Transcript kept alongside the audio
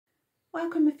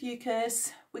Welcome,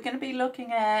 Ophiuchus. We're going to be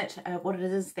looking at what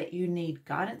it is that you need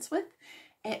guidance with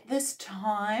at this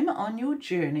time on your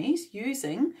journeys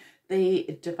using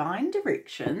the Divine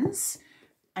Directions,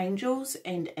 Angels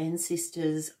and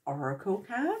Ancestors Oracle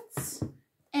cards,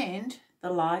 and the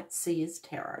Light Seers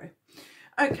Tarot.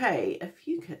 Okay,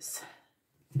 Ophiuchus,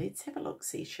 let's have a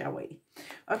look-see, shall we?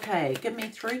 Okay, give me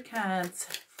 3 cards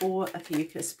for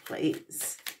Ophiuchus,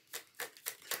 please.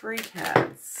 3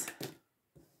 cards.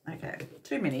 Okay,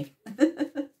 too many.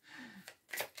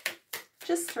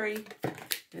 Just 3.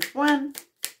 There's 1.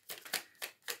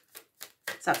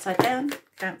 It's upside down.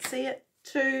 Can't see it.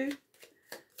 2.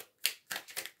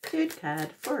 3rd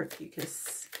card for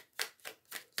Ophiuchus.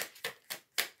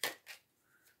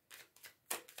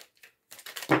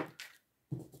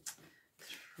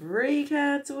 3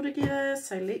 cards altogether.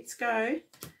 So let's go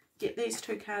get these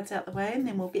 2 cards out the way and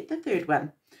then we'll get the 3rd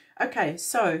one. Okay,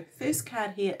 so first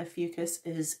card here, Ophiuchus,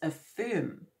 is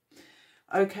affirm.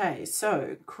 Okay,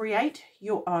 so create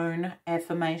your own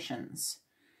affirmations.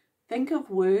 Think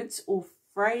of words or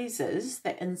phrases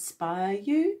that inspire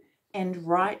you and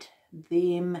write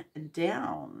them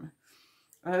down.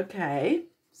 Okay,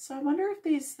 so I wonder if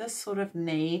there's this sort of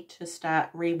need to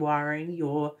start rewiring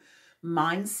your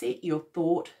mindset, your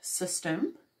thought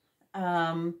system.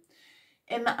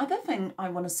 And the other thing I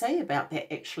want to say about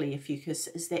that actually, Ophiuchus,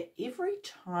 is that every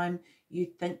time you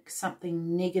think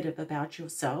something negative about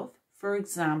yourself, for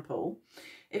example,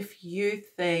 if you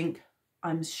think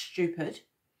I'm stupid,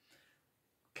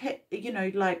 you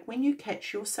know, like when you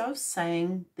catch yourself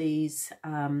saying these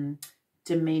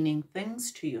demeaning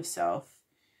things to yourself,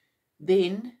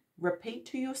 then repeat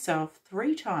to yourself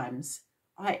 3 times,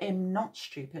 I am not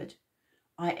stupid,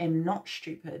 I am not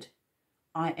stupid,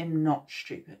 I am not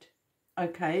stupid.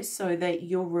 Okay, so that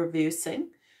you're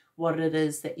reversing what it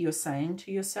is that you're saying to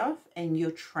yourself and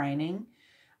you're training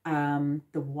the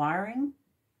wiring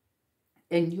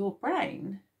in your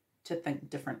brain to think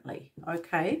differently.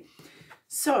 Okay,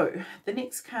 so the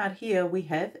next card here we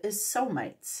have is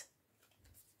soulmates.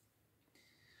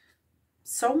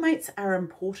 Soulmates are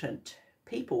important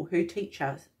people who teach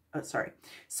us,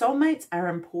 soulmates are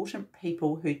important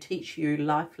people who teach you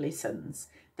life lessons.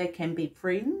 They can be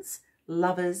friends,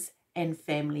 lovers, and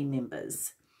family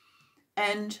members.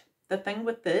 And the thing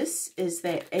with this is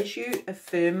that as you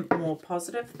affirm more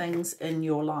positive things in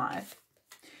your life,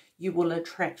 you will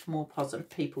attract more positive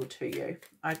people to you.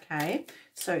 Okay,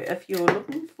 so if you're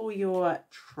looking for your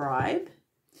tribe,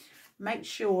 make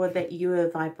sure that you are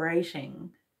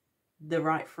vibrating the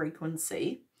right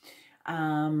frequency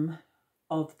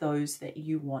of those that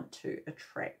you want to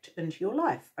attract into your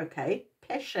life. Okay,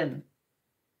 passion.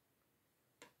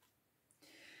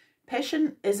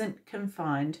 Passion isn't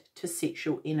confined to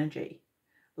sexual energy.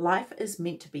 Life is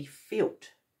meant to be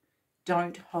felt.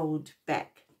 Don't hold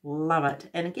back. Love it.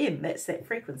 And again, that's that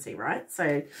frequency, right?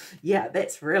 So yeah,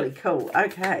 that's really cool.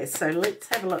 Okay, so let's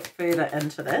have a look further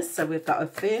into this. So we've got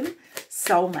affirm,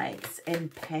 soulmates,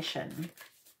 and passion.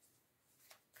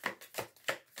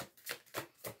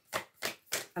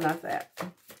 I love that.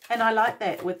 And I like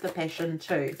that with the passion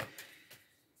too.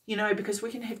 You know, because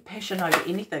we can have passion over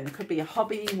anything. It could be a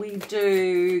hobby we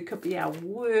do, could be our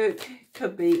work,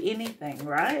 could be anything,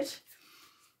 right?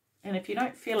 And if you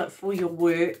don't feel it for your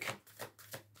work,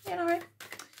 you know,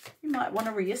 you might want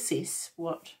to reassess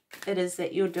what it is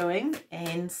that you're doing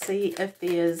and see if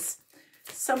there's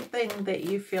something that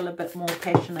you feel a bit more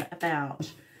passionate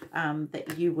about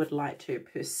that you would like to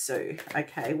pursue.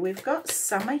 Okay, we've got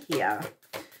summer here.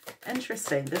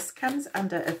 Interesting. This comes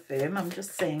under affirm. I'm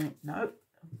just saying, nope.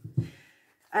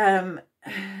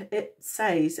 It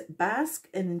says bask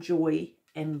in joy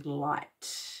and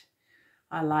light.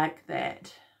 I like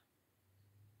that.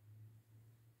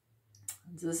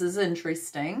 This is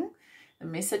interesting. The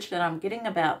message that I'm getting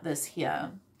about this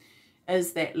here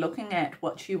is that looking at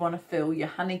what you want to fill your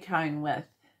honeycomb with,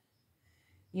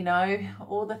 you know,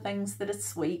 all the things that are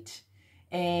sweet,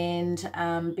 and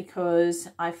because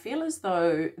I feel as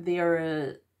though there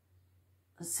are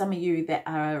some of you that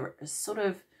are sort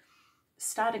of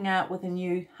starting out with a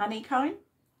new honeycomb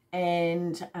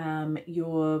and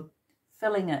you're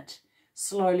filling it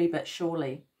slowly but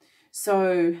surely.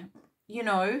 So, you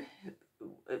know,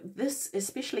 this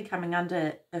especially coming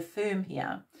under affirm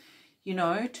here, you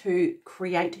know, to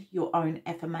create your own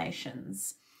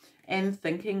affirmations and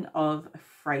thinking of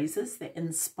phrases that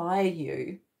inspire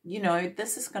you. You know,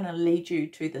 this is going to lead you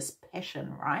to this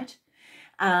passion, right?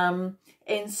 And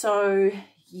so,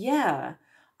 yeah,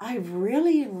 I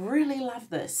really, really love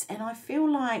this. And I feel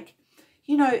like,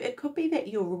 you know, it could be that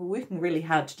you're working really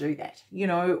hard to do that, you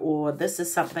know, or this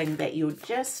is something that you're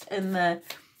just in the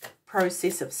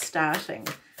process of starting.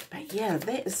 But yeah,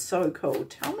 that is so cool.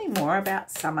 Tell me more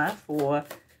about summer for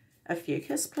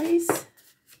Ophiuchus, please.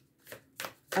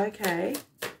 Okay.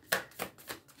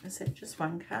 Is that just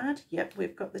one card? Yep,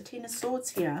 we've got the Ten of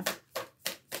Swords here.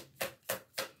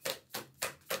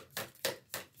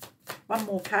 One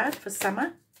more card for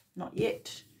summer. Not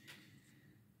yet.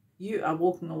 You are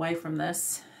walking away from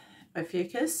this,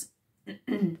 Ophiuchus.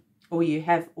 Or you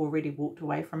have already walked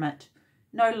away from it.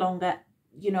 No longer,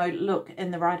 you know, look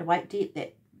in the Rider-Waite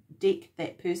deck,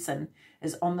 that person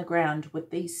is on the ground with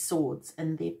these swords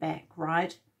in their back,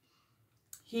 right?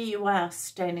 Here you are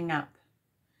standing up.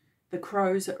 The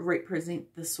crows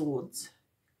represent the swords.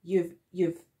 You've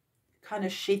kind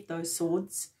of shed those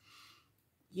swords,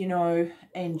 you know,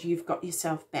 and you've got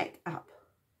yourself back up,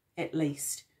 at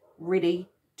least, ready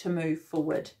to move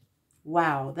forward.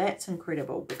 Wow, that's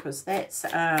incredible, because that's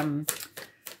a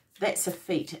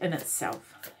feat in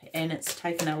itself, and it's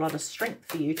taken a lot of strength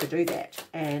for you to do that.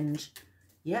 And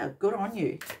yeah, good on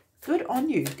you. Good on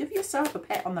you. Give yourself a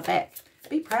pat on the back.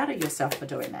 Be proud of yourself for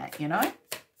doing that, you know.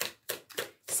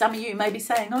 Some of you may be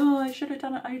saying, oh, I should have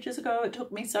done it ages ago. It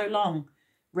took me so long.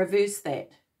 Reverse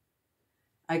that.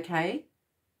 Okay?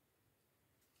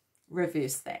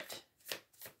 Reverse that.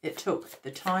 It took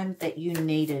the time that you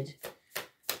needed.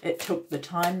 It took the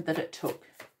time that it took,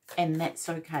 and that's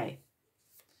okay.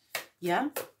 Yeah,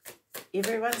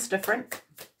 everyone's different.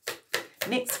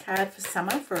 Next card for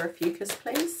summer for Ophiuchus,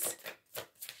 please.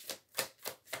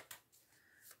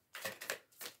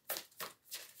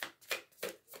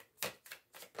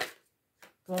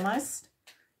 Almost.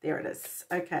 There it is.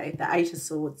 Okay, the Eight of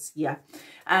Swords. Yeah.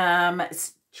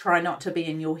 Try not to be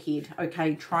in your head.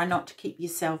 Okay, try not to keep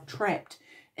yourself trapped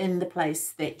in the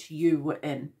place that you were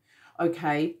in.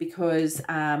 Okay, because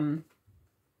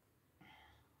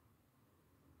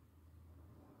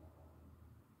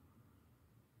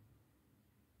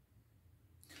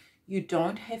you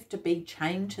don't have to be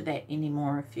chained to that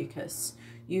anymore, Ophiuchus.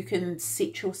 You can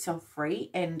set yourself free,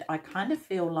 and I kind of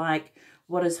feel like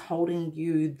what is holding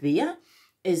you there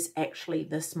is actually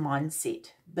this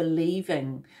mindset,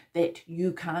 believing that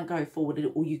you can't go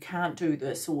forward, or you can't do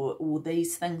this, or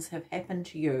these things have happened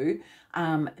to you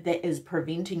that is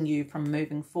preventing you from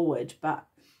moving forward. But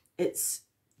it's,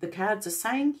 the cards are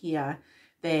saying here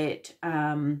that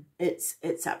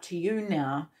it's up to you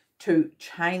now to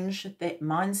change that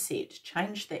mindset,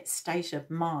 change that state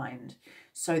of mind,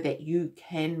 so that you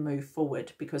can move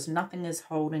forward, because nothing is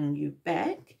holding you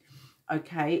back.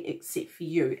 Okay, except for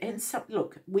you. And so,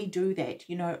 look, we do that.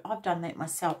 You know, I've done that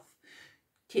myself.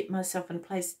 Kept myself in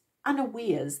place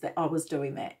unawares that I was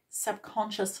doing that,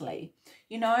 subconsciously,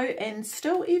 you know, and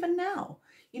still even now,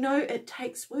 you know, it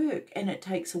takes work and it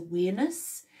takes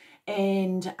awareness,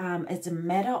 and it's a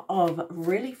matter of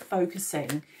really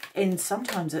focusing. And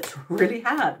sometimes it's really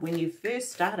hard when you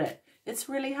first start it. It's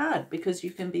really hard because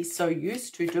you can be so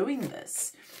used to doing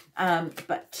this.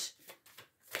 But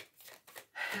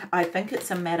I think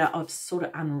it's a matter of sort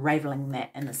of unraveling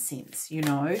that in a sense, you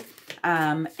know.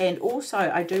 And also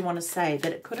I do want to say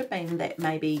that it could have been that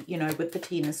maybe, you know, with the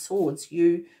Ten of Swords,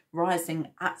 you rising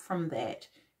up from that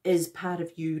is part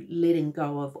of you letting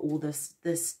go of all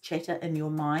this chatter in your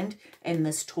mind, and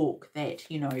this talk that,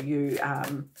 you know,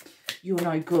 you're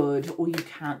no good, or you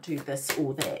can't do this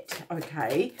or that.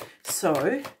 Okay,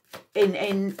 so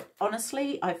and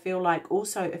honestly, I feel like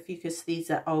also, Ophiuchus, these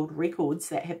are old records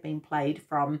that have been played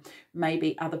from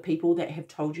maybe other people that have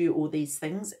told you all these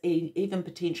things, even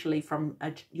potentially from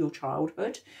your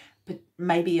childhood, but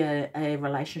maybe a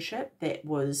relationship that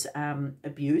was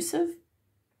abusive.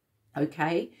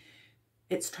 Okay,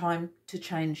 it's time to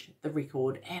change the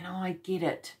record, and I get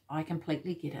it. I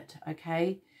completely get it.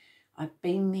 Okay, I've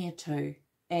been there too.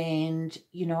 And,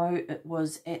 you know, it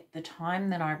was at the time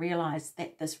that I realized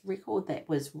that this record that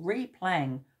was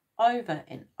replaying over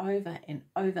and over and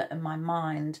over in my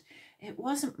mind, it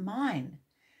wasn't mine.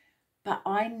 But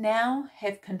I now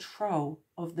have control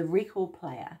of the record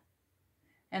player,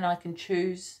 and I can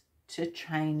choose to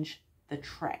change the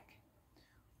track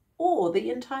or the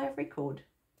entire record.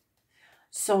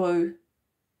 So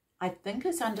I think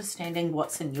it's understanding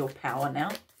what's in your power now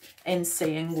and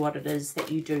seeing what it is that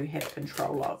you do have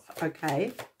control of.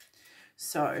 Okay,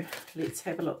 so let's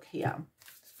have a look here.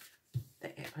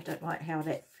 I don't like how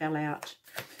that fell out.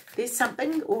 There's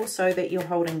something also that you're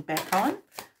holding back on,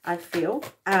 I feel.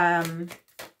 I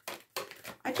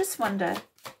just wonder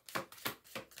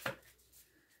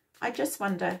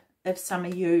if some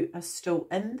of you are still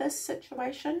in this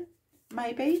situation,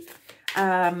 maybe.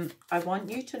 I want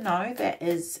you to know that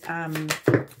as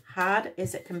hard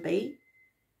as it can be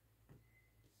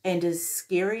and as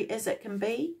scary as it can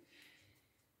be,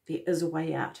 there is a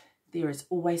way out. There is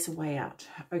always a way out,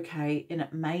 okay? And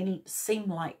it may seem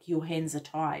like your hands are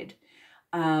tied.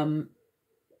 And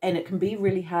it can be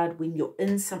really hard when you're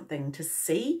in something to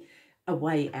see a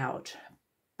way out.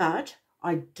 But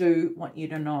I do want you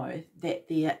to know that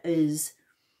there is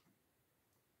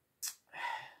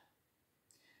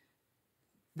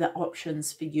the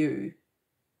options for you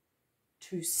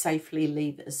to safely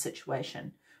leave a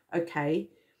situation, okay?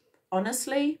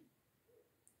 Honestly,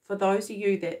 for those of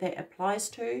you that that applies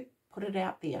to, put it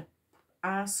out there.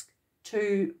 Ask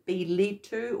to be led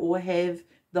to, or have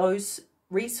those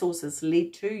resources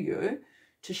led to you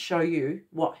to show you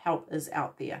what help is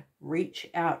out there. Reach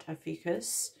out,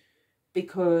 Ophiuchus,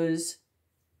 because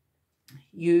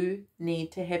you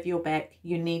need to have your back.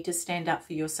 You need to stand up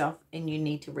for yourself, and you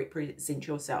need to represent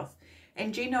yourself.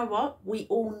 And do you know what? We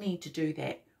all need to do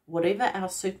that. Whatever our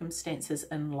circumstances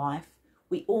in life,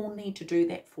 we all need to do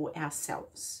that for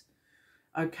ourselves.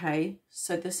 Okay,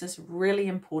 so this is really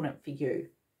important for you.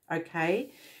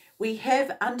 Okay, we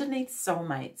have underneath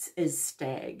soulmates is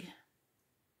stag,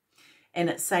 and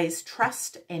it says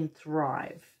trust and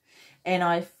thrive. And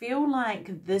I feel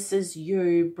like this is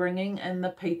you bringing in the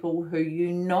people who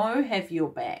you know have your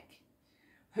back,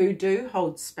 who do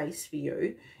hold space for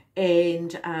you,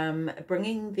 and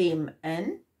bringing them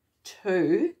in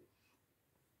to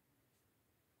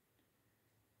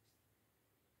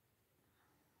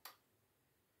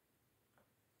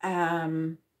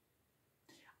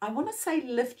I want to say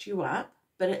lift you up,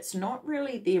 but it's not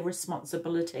really their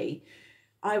responsibility.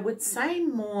 I would say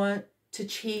more to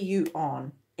cheer you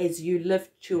on as you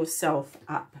lift yourself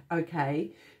up,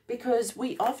 okay? Because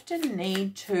we often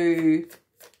need to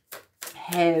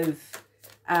have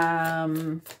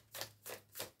a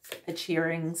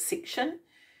cheering section,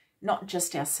 not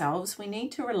just ourselves. We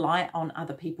need to rely on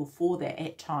other people for that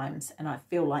at times, and I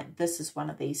feel like this is one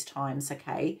of these times,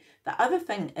 okay? The other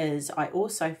thing is, I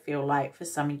also feel like for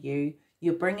some of you,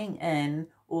 you're bringing in,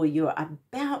 or you're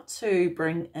about to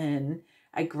bring in,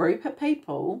 a group of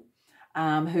people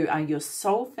who are your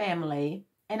soul family,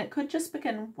 and it could just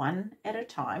begin one at a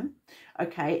time,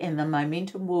 okay? And the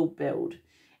momentum will build.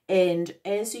 And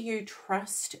as you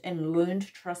trust and learn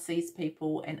to trust these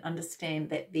people and understand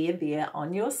that they're there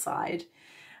on your side,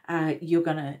 you're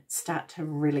going to start to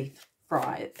really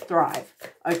thrive,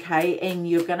 okay? And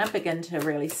you're going to begin to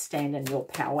really stand in your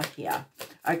power here,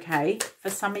 okay? For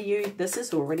some of you, this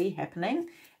is already happening.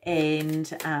 And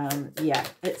yeah,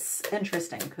 it's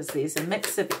interesting because there's a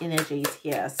mix of energies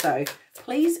here. So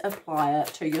please apply it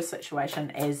to your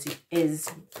situation as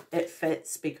it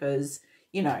fits, because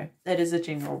you know, that is a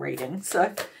general reading.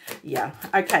 So, yeah.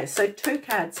 Okay, so 2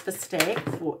 cards for stag.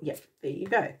 Yeah, there you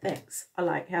go. Thanks. I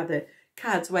like how the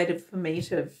cards waited for me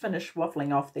to finish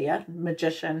waffling off there.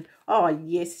 Magician. Oh,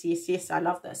 yes, yes, yes. I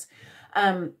love this.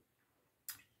 The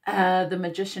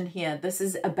Magician here. This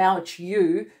is about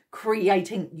you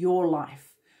creating your life.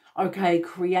 Okay,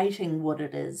 creating what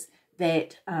it is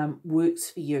that works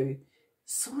for you.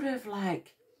 Sort of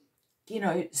like, you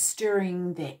know,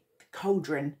 stirring that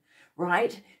cauldron,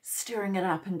 right? Stirring it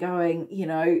up and going, you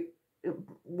know,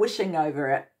 wishing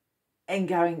over it and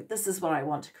going, this is what I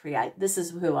want to create. This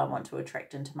is who I want to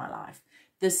attract into my life.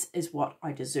 This is what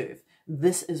I deserve.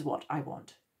 This is what I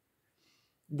want.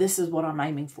 This is what I'm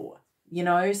aiming for, you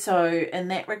know? So in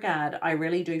that regard, I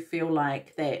really do feel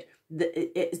like that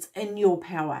it's in your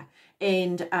power.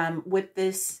 And with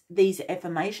these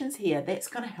affirmations here, that's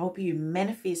going to help you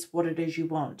manifest what it is you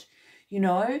want. You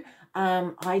know,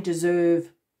 I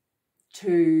deserve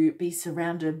to be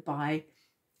surrounded by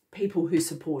people who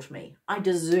support me. I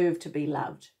deserve to be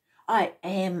loved. I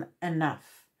am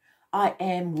enough. I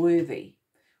am worthy.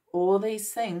 All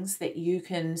these things that you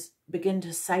can begin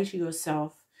to say to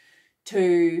yourself,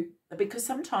 because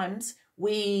sometimes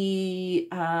we,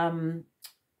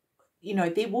 you know,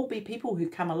 there will be people who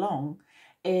come along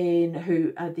and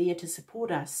who are there to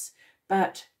support us,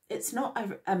 but it's not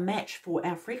a match for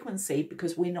our frequency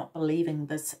because we're not believing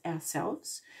this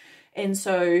ourselves. And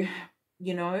so,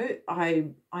 you know, I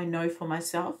know for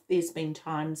myself, there's been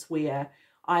times where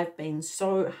I've been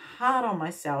so hard on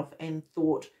myself and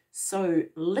thought so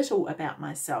little about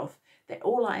myself that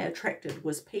all I attracted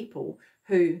was people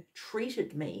who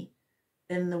treated me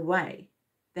in the way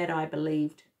that I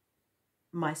believed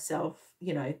myself,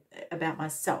 you know, about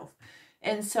myself.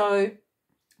 And so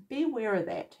be aware of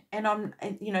that. And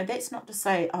you know, that's not to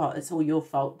say, oh, it's all your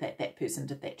fault that that person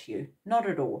did that to you. Not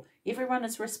at all. Everyone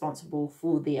is responsible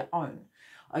for their own.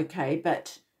 Okay,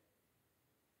 but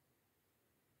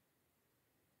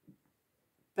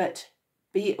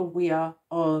be aware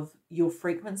of your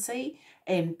frequency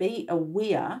and be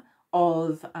aware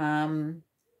of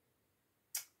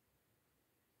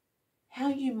how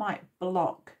you might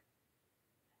block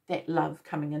that love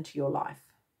coming into your life.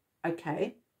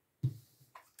 Okay.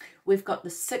 We've got the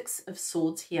Six of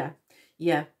Swords here.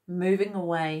 Yeah, moving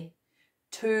away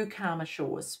to calmer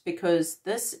shores, because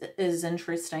this is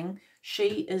interesting.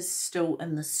 She is still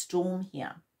in the storm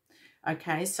here.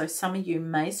 Okay, so some of you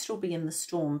may still be in the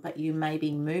storm, but you may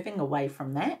be moving away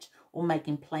from that or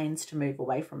making plans to move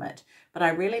away from it. But I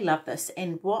really love this.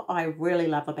 And what I really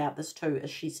love about this too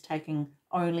is she's taking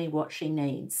only what she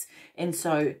needs. And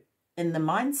so in the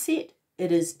mindset,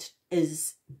 it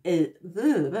is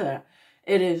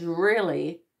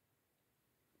really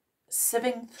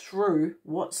sieving through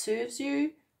what serves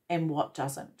you and what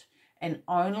doesn't, and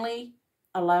only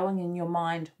allowing in your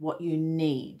mind what you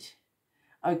need.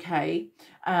 Okay,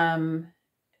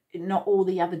 not all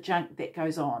the other junk that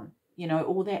goes on, you know,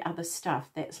 all that other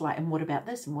stuff that's like, and what about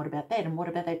this, and what about that, and what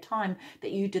about that time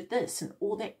that you did this, and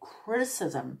all that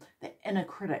criticism, that inner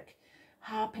critic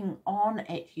harping on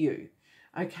at you.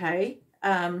 Okay,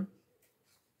 and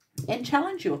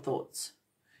challenge your thoughts,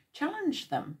 challenge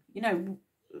them. You know,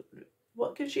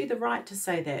 what gives you the right to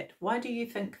say that? Why do you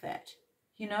think that?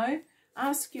 You know,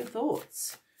 ask your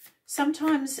thoughts.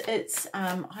 Sometimes it's,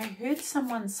 I heard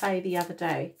someone say the other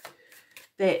day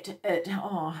that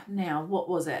now, what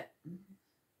was it?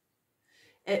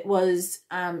 It was,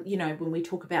 you know, when we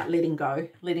talk about letting go,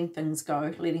 letting things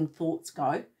go, letting thoughts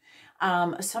go,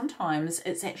 sometimes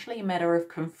it's actually a matter of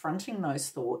confronting those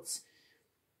thoughts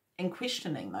and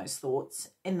questioning those thoughts,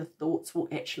 and the thoughts will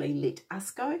actually let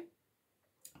us go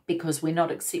because we're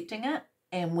not accepting it,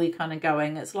 and we're kind of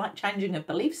going, it's like changing a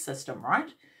belief system,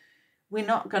 right? We're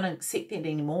not going to accept that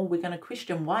anymore. We're going to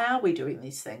question, why are we doing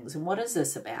these things? And what is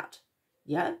this about?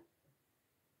 Yeah.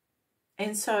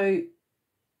 And so,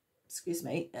 excuse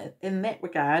me, in that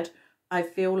regard, I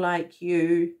feel like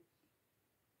you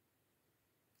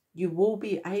will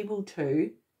be able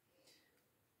to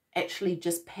actually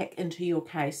just pack into your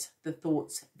case the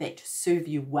thoughts that serve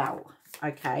you well.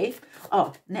 Okay.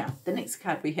 Oh, now the next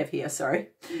card we have here, sorry,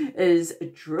 is a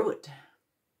Druid.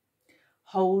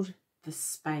 Hold the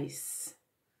space.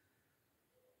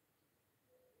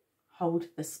 Hold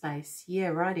the space.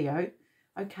 Yeah, rightio.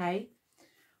 Okay.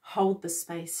 Hold the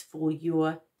space for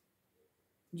your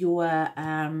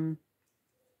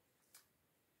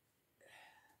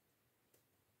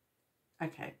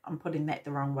okay, I'm putting that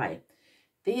the wrong way.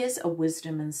 There's a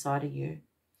wisdom inside of you.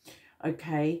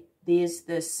 Okay. There's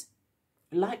this,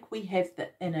 like we have the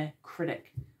inner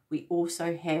critic, we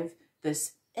also have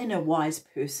this inner wise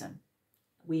person.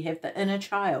 We have the inner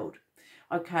child.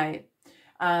 Okay.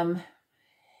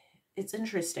 It's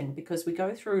interesting because we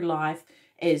go through life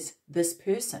as this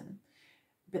person,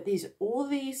 but there's all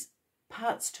these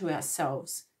parts to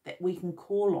ourselves that we can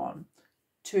call on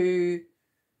to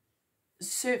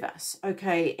serve us.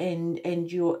 Okay.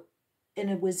 And your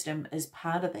inner wisdom is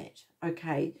part of that.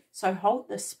 Okay. So hold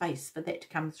this space for that to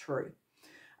come through.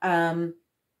 And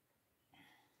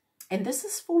this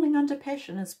is falling under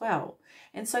passion as well.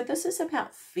 And so this is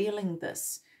about feeling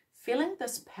this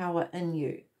power in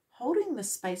you, holding the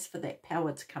space for that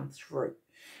power to come through.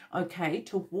 Okay,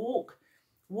 to walk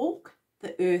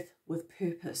the earth with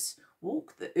purpose,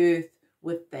 walk the earth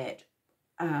with that,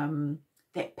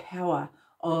 that power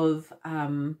of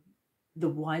the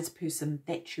wise person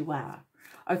that you are.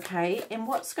 Okay, and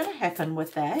what's going to happen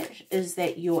with that is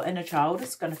that your inner child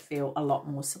is going to feel a lot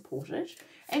more supported,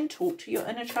 and talk to your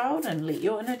inner child and let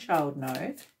your inner child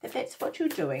know that that's what you're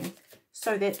doing,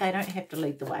 so that they don't have to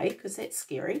lead the way, because that's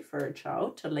scary for a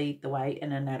child to lead the way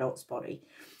in an adult's body.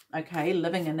 Okay,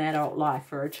 living an adult life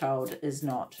for a child is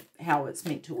not how it's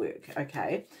meant to work.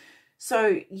 Okay,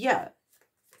 so yeah,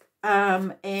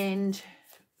 and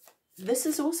this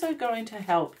is also going to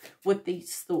help with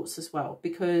these thoughts as well,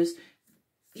 because,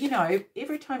 you know,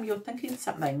 every time you're thinking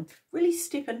something, really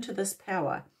step into this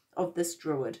power of this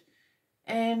Druid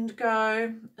and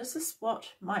go, is this what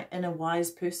my inner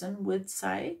wise person would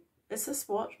say? Is this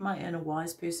what my inner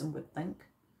wise person would think?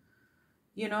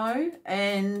 You know,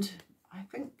 and I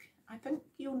think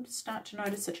you'll start to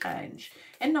notice a change.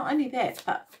 And not only that,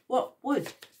 but what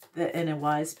would the inner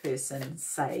wise person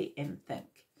say and think?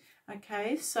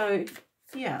 Okay, so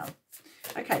yeah.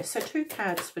 Okay, so 2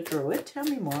 cards for Druid. Tell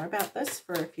me more about this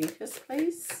for Ophiuchus,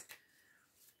 please.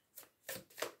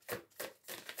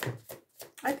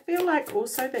 I feel like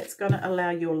also that's going to allow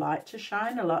your light to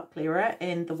shine a lot clearer,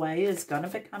 and the way is going to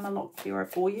become a lot clearer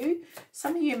for you.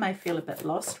 Some of you may feel a bit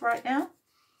lost right now,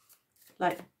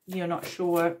 like you're not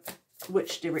sure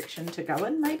which direction to go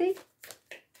in, maybe.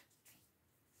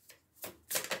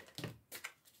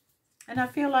 And I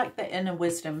feel like the inner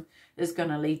wisdom is going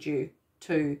to lead you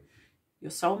to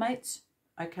your soulmates,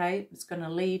 okay? It's going to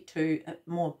lead to a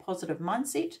more positive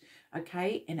mindset,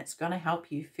 okay? And it's going to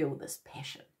help you feel this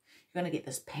passion. You're going to get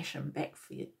this passion back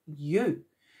for you,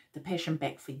 the passion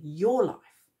back for your life,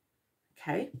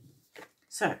 okay?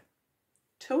 So,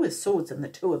 Two of Swords and the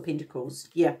Two of Pentacles.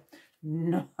 Yeah,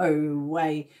 no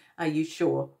way are you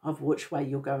sure of which way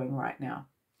you're going right now.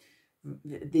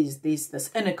 There's this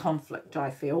inner conflict,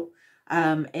 I feel,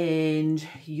 and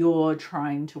you're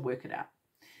trying to work it out.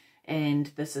 And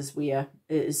this is where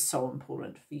it is so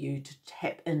important for you to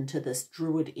tap into this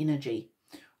druid energy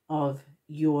of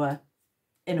your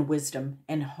inner wisdom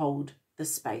and hold the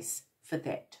space for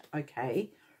that,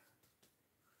 okay?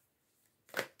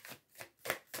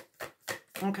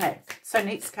 Okay, so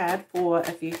next card for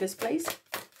Ophiuchus, please.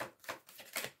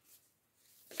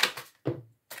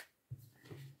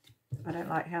 I don't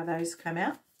like how those come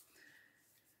out.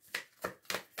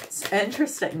 It's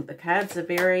interesting. The cards are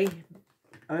very...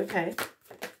 Okay.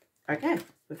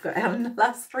 We've got out in the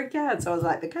last 3 cards. So I was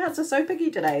like, the cards are so picky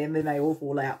today, and then they all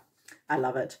fall out. I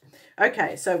love it.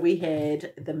 Okay, so we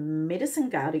had the Medicine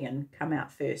Guardian come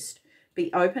out first.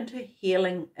 Be open to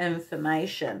healing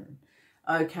information.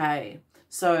 Okay,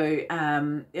 so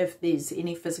if there's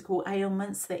any physical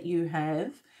ailments that you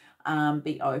have,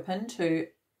 be open to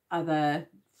other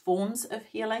forms of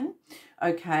healing.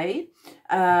 Okay,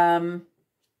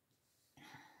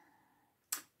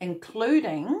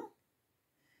 including,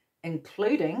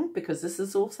 because this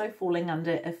is also falling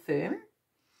under affirm,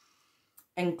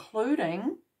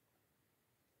 including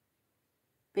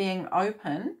being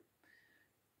open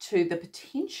to the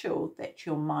potential that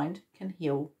your mind can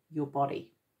heal your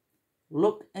body.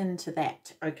 Look into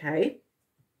that, okay?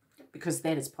 Because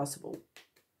that is possible.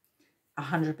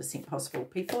 100% possible.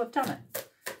 People have done it.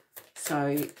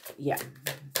 So, yeah.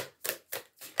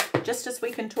 Just as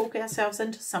we can talk ourselves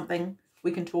into something,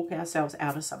 we can talk ourselves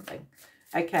out of something.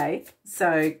 Okay,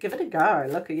 so give it a go.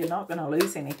 Look, you're not going to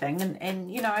lose anything.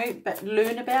 And you know, but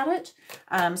learn about it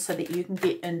so that you can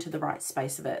get into the right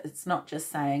space of it. It's not just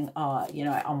saying, oh, you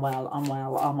know, I'm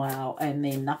well, and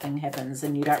then nothing happens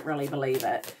and you don't really believe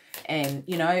it. And,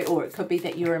 you know, or it could be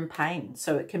that you're in pain.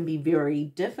 So it can be very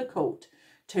difficult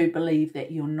to believe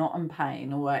that you're not in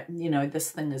pain, or, you know,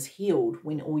 this thing is healed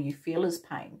when all you feel is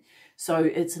pain. So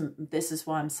this is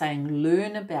why I'm saying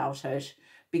learn about it,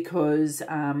 because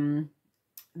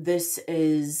this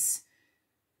is,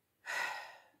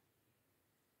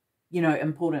 you know,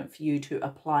 important for you to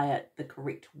apply it the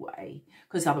correct way,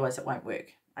 because otherwise it won't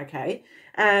work. Okay.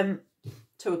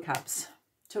 Two of Cups.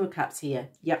 Two of Cups here.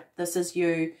 Yep. This is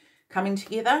you coming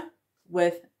together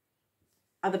with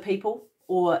other people,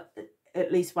 or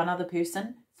at least one other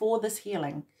person, for this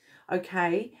healing.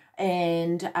 Okay.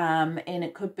 And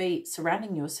it could be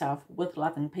surrounding yourself with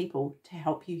loving people to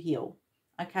help you heal.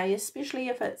 Okay. Especially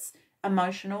if it's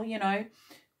emotional, you know,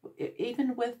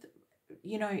 even with,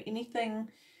 you know, anything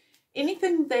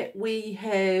that we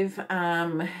have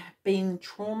been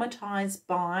traumatized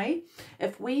by.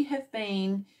 If we have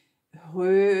been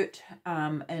hurt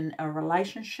in a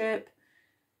relationship,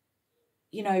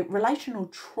 you know, relational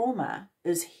trauma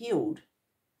is healed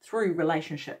through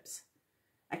relationships.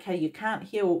 Okay, you can't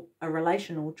heal a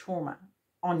relational trauma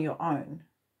on your own.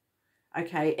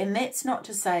 Okay, and that's not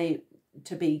to say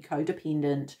to be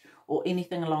codependent or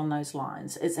anything along those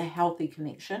lines. It's a healthy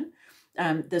connection.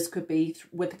 This could be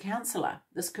with a counsellor.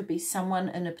 This could be someone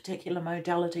in a particular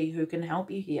modality who can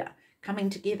help you here, coming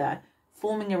together,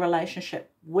 forming a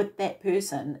relationship with that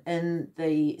person in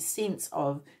the sense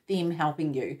of them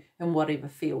helping you in whatever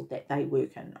field that they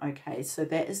work in. Okay, so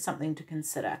that is something to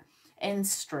consider. And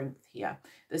strength here.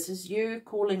 This is you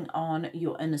calling on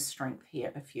your inner strength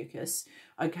here, Ophiuchus.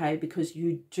 Okay, because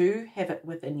you do have it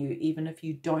within you, even if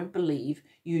you don't believe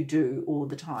you do all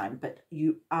the time. But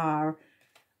you are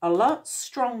a lot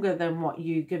stronger than what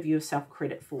you give yourself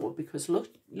credit for, because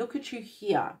look at you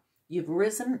here. You've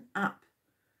risen up.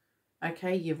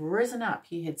 Okay, you've risen up.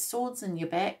 You had swords in your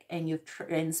back, and you've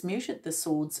transmuted the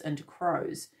swords into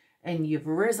crows, and you've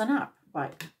risen up.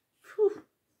 Like, whew,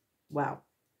 wow.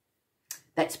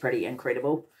 That's pretty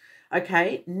incredible.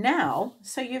 Okay, now,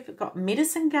 so you've got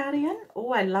Medicine Guardian.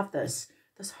 Oh, I love this.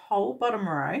 This whole bottom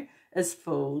row is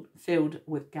filled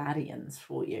with guardians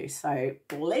for you. So,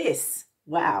 bless.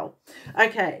 Wow.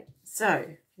 Okay,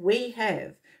 so we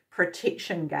have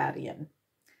Protection Guardian.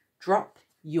 Drop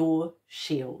your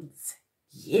shields.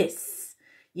 Yes.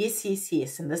 Yes, yes,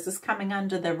 yes. And this is coming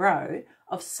under the row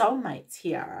of soulmates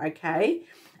here, okay?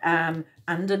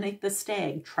 Underneath the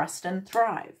stag, trust and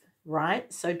thrive.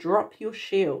 Right, so drop your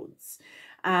shields.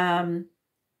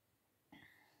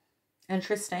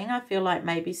 Interesting. I feel like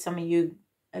maybe some of you,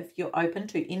 if you're open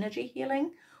to energy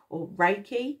healing or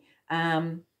Reiki,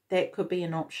 that could be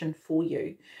an option for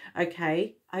you.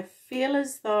 Okay, I feel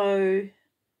as though,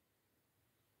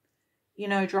 you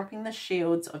know, dropping the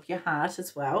shields of your heart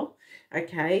as well.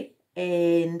 Okay,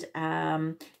 and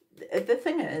the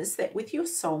thing is that with your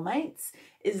soulmates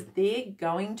is they're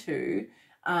going to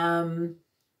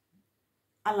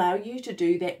allow you to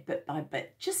do that bit by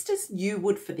bit, just as you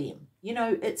would for them. You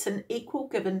know, it's an equal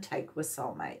give and take with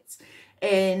soulmates.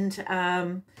 And,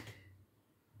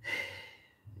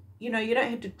 you know, you don't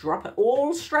have to drop it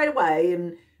all straight away,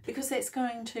 and because that's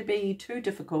going to be too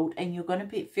difficult and you're going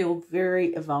to feel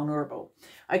very vulnerable.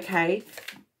 Okay.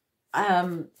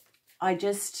 I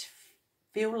just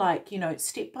feel like, you know,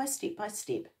 step by step by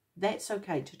step, that's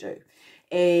okay to do.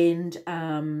 And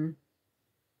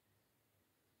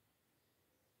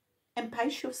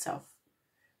pace yourself.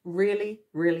 Really,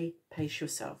 really pace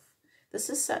yourself. This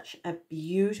is such a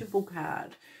beautiful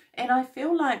card. And I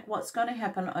feel like what's going to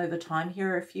happen over time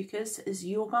here, Ophiuchus, is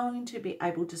you're going to be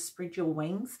able to spread your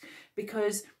wings,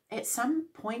 because at some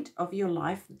point of your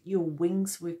life, your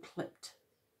wings were clipped.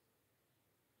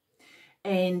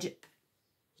 And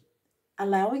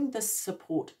allowing this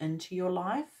support into your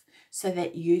life so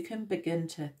that you can begin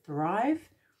to thrive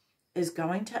is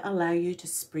going to allow you to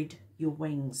spread your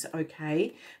wings,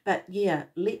 okay? But yeah,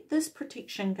 let this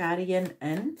protection guardian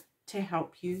in to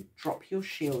help you drop your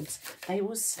shields. They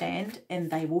will stand and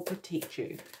they will protect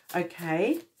you,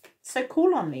 okay? So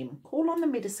call on them. Call on the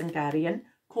medicine guardian.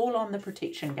 Call on the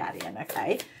protection guardian,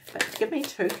 okay? But give me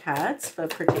 2 cards for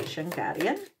protection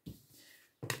guardian.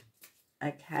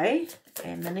 Okay,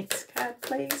 and the next card,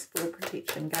 please, for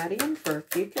protection guardian for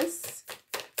Ophiuchus.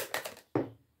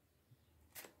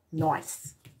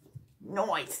 Nice.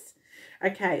 Nice.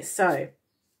 Okay, so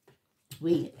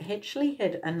we actually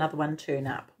had another one turn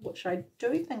up, which I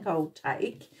do think I'll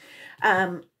take.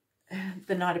 The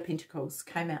Knight of Pentacles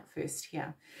came out first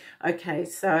here. Okay,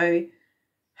 so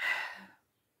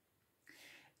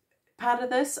part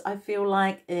of this, I feel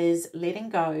like, is letting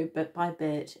go bit by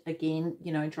bit. Again,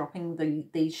 you know, dropping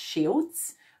these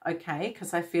shields, okay?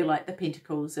 Because I feel like the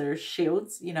Pentacles are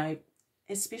shields, you know,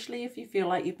 especially if you feel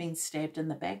like you've been stabbed in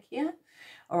the back here.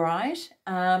 All right.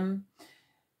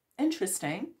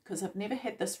 Interesting, because I've never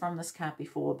had this from this card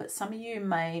before, but some of you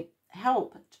may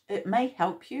help. It may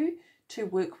help you to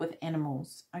work with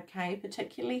animals, okay?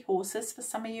 Particularly horses for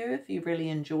some of you, if you really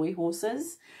enjoy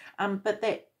horses. But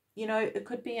that, you know, it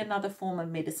could be another form of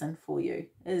medicine for you,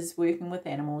 is working with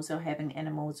animals or having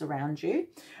animals around you,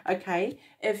 okay?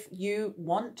 If you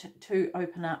want to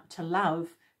open up to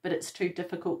love, but it's too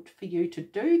difficult for you to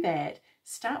do that,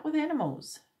 start with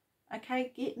animals,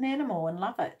 okay? Get an animal and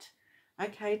love it,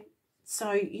 okay?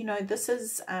 So, you know, this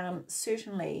is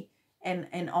certainly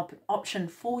an option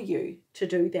for you to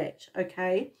do that,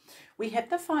 okay? We have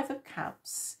the 5 of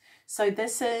Cups. So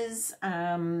this is...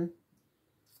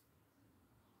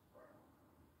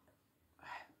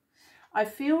 I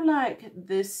feel like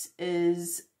this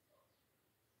is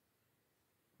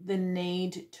the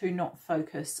need to not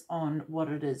focus on what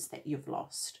it is that you've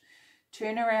lost.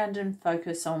 Turn around and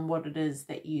focus on what it is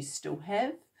that you still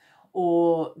have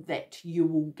or that you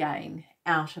will gain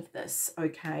out of this,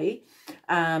 okay?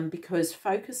 Because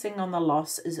focusing on the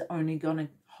loss is only going to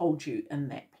hold you in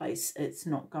that place. It's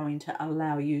not going to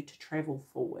allow you to travel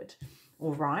forward,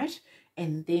 all right?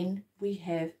 And then we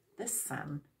have the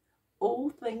Sun.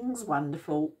 All things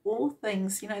wonderful, all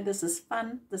things, you know, this is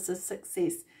fun, this is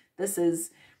success, this is,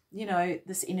 you know,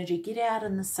 this energy. Get out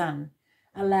in the sun.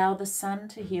 Allow the sun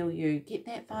to heal you. Get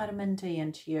that vitamin D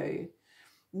into you.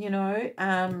 You know,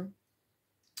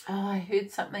 I heard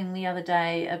something the other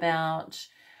day about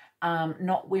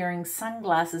not wearing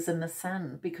sunglasses in the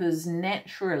sun, because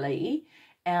naturally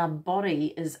our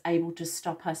body is able to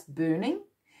stop us burning.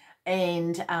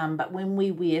 And but when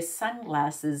we wear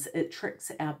sunglasses, it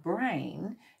tricks our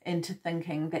brain into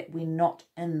thinking that we're not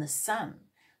in the sun.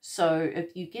 So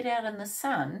if you get out in the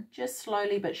sun, just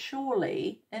slowly but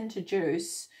surely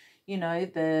introduce, you know,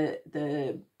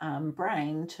 the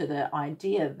brain to the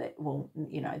idea that, well,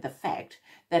 you know, the fact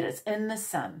that it's in the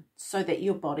sun, so that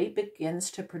your body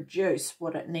begins to produce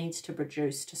what it needs to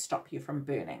produce to stop you from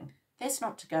burning. That's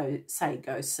not to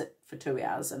go sit for 2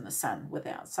 hours in the sun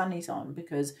without sunnies on,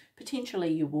 because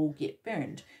potentially you will get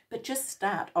burned. But just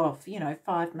start off, you know,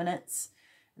 5 minutes,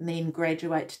 and then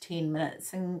graduate to 10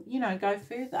 minutes and, you know, go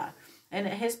further. And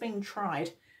it has been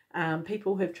tried.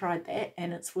 People have tried that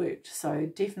and it's worked. So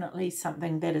definitely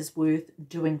something that is worth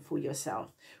doing for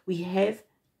yourself. We have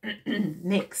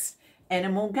next,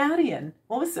 Animal Guardian.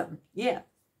 Awesome. Yeah.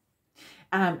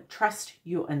 Trust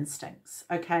your instincts,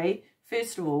 okay?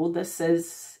 First of all, this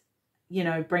is, you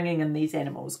know, bringing in these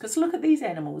animals, because look at these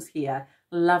animals here.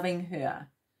 loving her.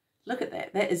 Look at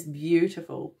that. That is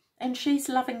beautiful. And she's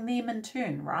loving them in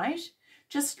turn, right?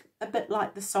 Just a bit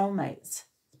like the soulmates.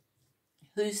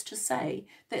 Who's to say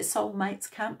that soulmates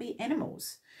can't be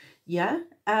animals? Yeah.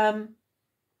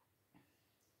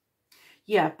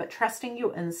 Yeah, but trusting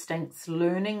your instincts,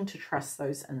 learning to trust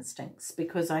those instincts,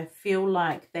 because I feel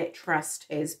like that trust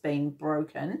has been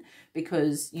broken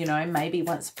because, you know, maybe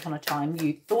once upon a time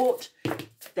you thought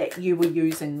that you were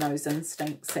using those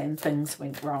instincts and things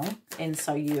went wrong, and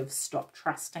so you have stopped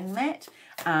trusting that.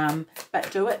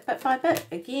 But do it bit by bit,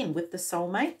 again, with the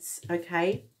soulmates,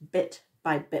 okay, bit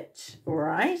by bit, all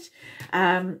right?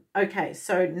 Okay,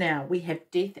 so now we have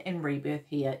death and rebirth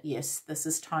here. Yes, this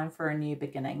is time for a new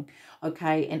beginning,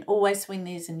 okay? And always when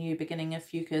there's a new beginning,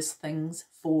 Ophiuchus, things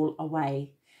fall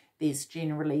away. There's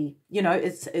generally, you know,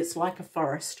 it's like a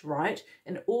forest, right?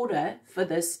 In order for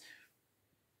this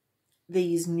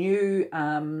new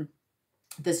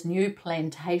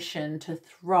plantation to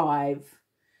thrive,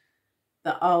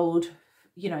 the old,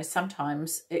 you know,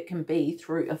 sometimes it can be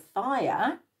through a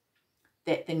fire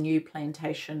that the new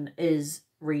plantation is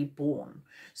reborn.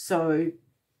 So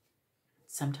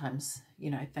sometimes, you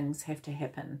know, things have to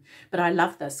happen. But I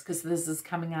love this because this is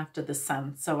coming after the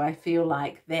sun. So I feel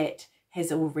like that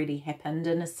has already happened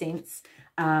in a sense.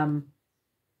 For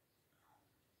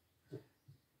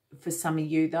some of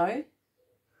you, though,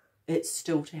 it's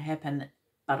still to happen.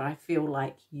 But I feel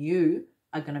like you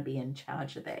are going to be in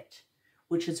charge of that,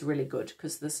 which is really good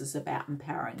because this is about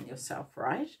empowering yourself,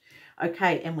 right?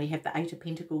 Okay, and we have the Eight of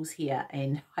Pentacles here,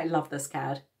 and I love this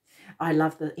card. I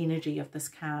love the energy of this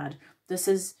card. This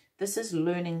is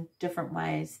learning different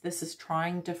ways. This is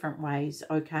trying different ways,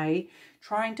 okay?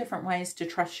 Trying different ways to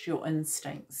trust your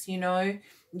instincts, you know,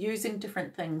 using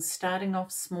different things, starting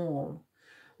off small,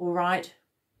 all right?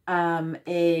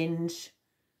 And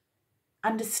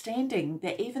understanding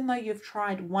that even though you've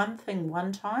tried one thing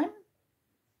one time,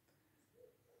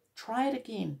 try it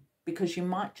again, because you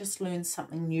might just learn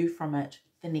something new from it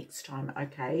the next time,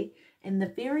 okay? And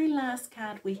the very last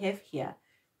card we have here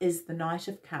is the Knight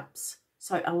of Cups.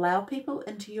 So allow people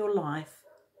into your life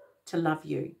to love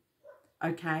you,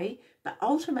 okay? But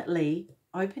ultimately,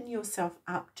 open yourself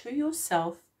up to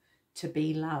yourself to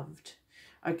be loved,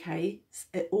 okay?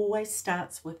 It always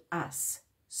starts with us.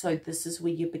 So this is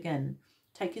where you begin.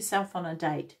 Take yourself on a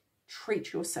date.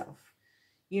 Treat yourself.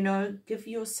 You know, give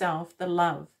yourself the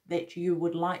love that you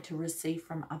would like to receive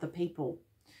from other people,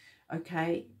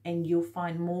 okay? And you'll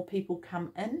find more people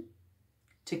come in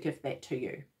to give that to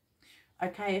you.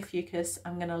 Okay, Ophiuchus,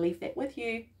 I'm going to leave that with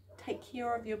you. Take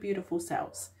care of your beautiful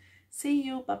selves. See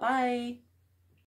you. Bye-bye.